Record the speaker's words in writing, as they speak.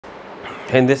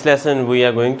In this lesson we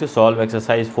are going to solve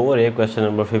exercise 4a question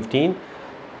number 15,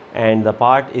 and the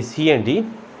part is C and D.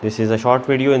 This is a short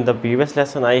video. In the previous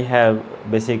lesson I have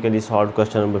basically solved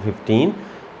question number 15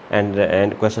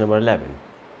 and question number 11.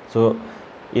 So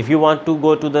if you want to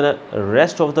go to the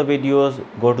rest of the videos,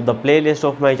 go to the playlist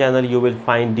of my channel. You will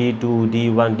find D2,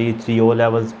 D1, D3, O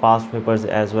levels, past papers,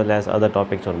 as well as other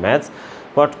topics on maths.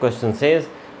 What question says?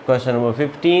 Question number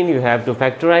 15, you have to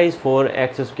factorize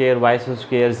 4x square y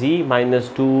square z minus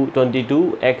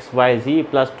 222 xyz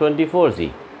plus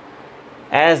 24z.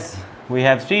 As we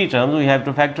have three terms, we have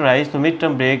to factorize. So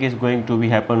midterm break is going to be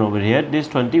happen over here. This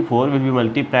 24 will be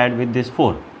multiplied with this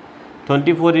 4.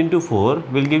 24 into 4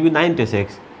 will give you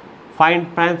 96.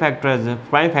 Find prime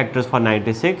factors for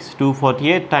 96.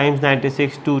 248 times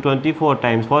 96, 224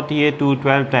 times 48,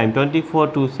 212 times 24,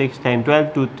 26 times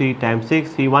 12, 23 times 6,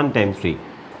 31 times 3.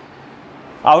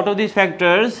 Out of these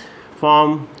factors,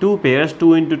 form two pairs,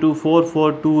 2 into 2, 4,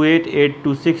 4, 2, 8, 8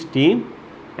 to 16,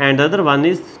 and the other one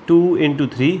is 2 into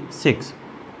 3, 6.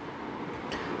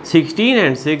 16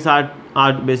 and 6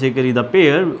 are basically the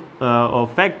pair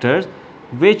of factors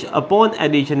which upon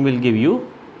addition will give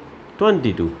you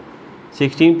 22.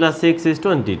 16 plus 6 is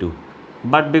 22.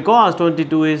 But because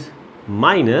 22 is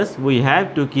minus, we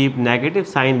have to keep negative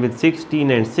sign with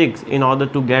 16 and 6 in order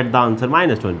to get the answer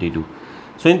minus 22.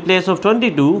 So in place of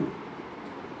 22,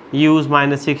 use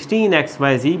minus 16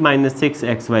 xyz minus 6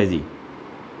 xyz.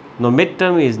 Now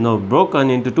midterm is now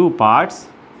broken into two parts.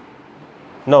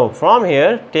 Now from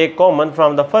here, take common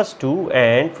from the first two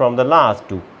and from the last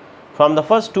two. From the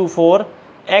first two, 4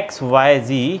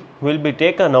 xyz will be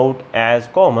taken out as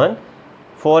common.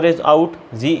 4 is out,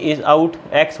 z is out,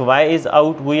 xy is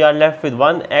out. We are left with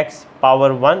 1 x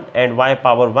power 1 and y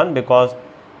power 1, because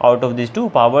out of these two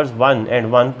powers 1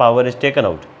 and 1 power is taken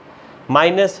out.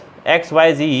 Minus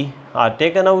xyz are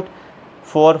taken out.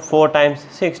 4 times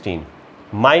 16.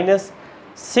 Minus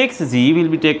 6z will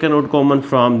be taken out common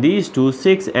from these two,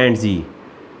 6 and z.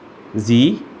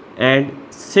 Z and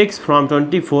 6 from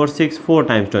 24, 6 4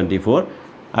 times 24.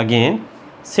 Again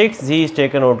 6z is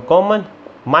taken out common,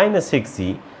 minus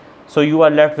 6z. So you are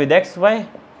left with xy,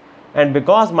 and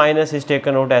because minus is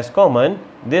taken out as common,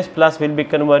 this plus will be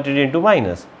converted into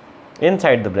minus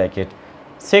inside the bracket.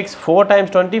 6 4 times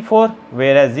 24,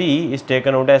 whereas z is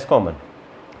taken out as common.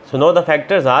 So now the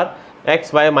factors are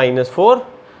xy minus 4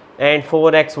 and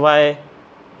 4xy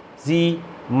z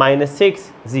minus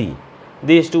 6z.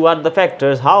 These two are the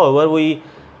factors. However,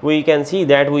 we can see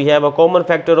that we have a common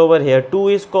factor over here. 2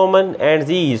 is common and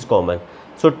z is common.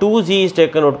 So 2z is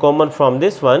taken out common from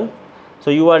this one.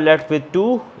 So you are left with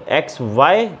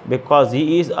 2xy because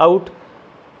z is out,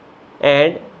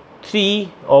 and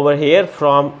 3 over here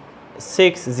from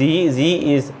 6z,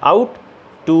 z is out,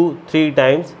 to 3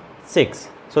 times 6.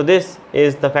 So this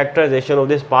is the factorization of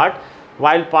this part.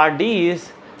 While part D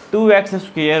is 2x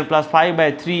square plus 5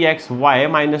 by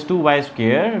 3xy minus 2y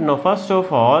square. Now first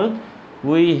of all,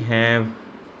 we have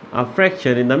a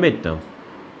fraction in the midterm.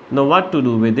 Now what to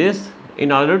do with this?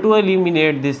 In order to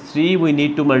eliminate this 3, we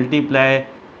need to multiply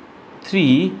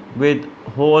 3 with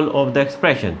whole of the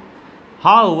expression.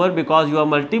 However, because you are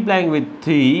multiplying with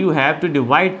 3, you have to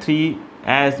divide 3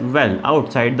 as well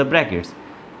outside the brackets.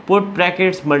 Put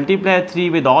brackets, multiply 3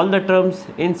 with all the terms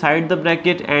inside the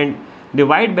bracket and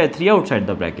divide by 3 outside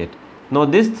the bracket. Now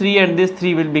this 3 and this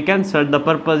 3 will be cancelled. The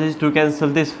purpose is to cancel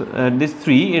this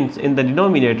 3 in the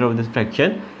denominator of this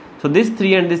fraction. So this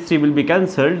 3 and this 3 will be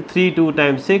cancelled. 3 2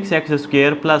 times 6 x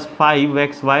square plus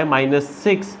 5xy minus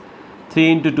 6, 3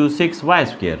 into 2 6y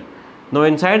square. Now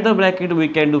inside the bracket we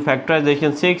can do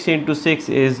factorization. 6 into 6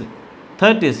 is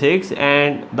 36,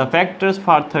 and the factors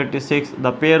for 36,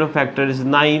 the pair of factors is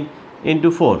 9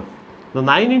 into 4. The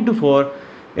 9 into 4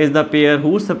 is the pair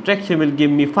whose subtraction will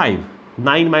give me 5.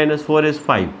 9 minus 4 is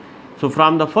 5. So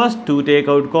from the first two, take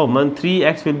out common.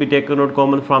 3x will be taken out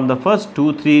common from the first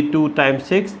two. 3 2 times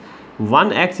 6,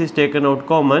 1x is taken out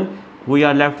common. We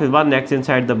are left with 1x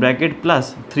inside the bracket,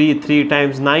 plus 3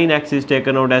 times 9x is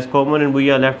taken out as common, and we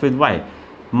are left with y.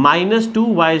 Minus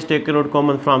 2y is taken out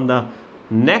common from the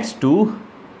next two,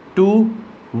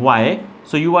 2y.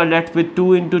 So you are left with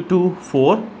 2 into 2,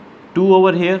 4. 2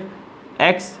 over here,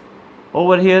 x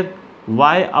over here,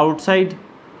 y outside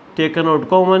taken out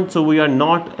common. So we are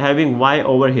not having y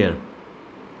over here.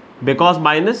 Because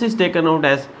minus is taken out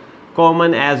as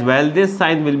common as well, this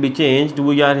sign will be changed.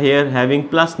 We are here having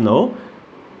plus now.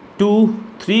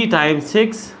 3 times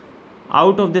 6,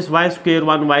 out of this y square,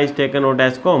 1y is taken out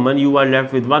as common. You are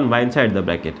left with 1y inside the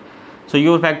bracket. So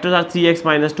your factors are 3x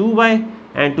minus 2y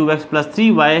and 2x plus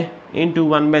 3y into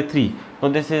 1 by 3. So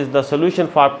this is the solution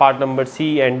for part number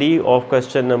C and D of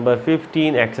question number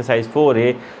 15, exercise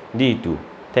 4A D2.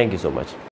 Thank you so much.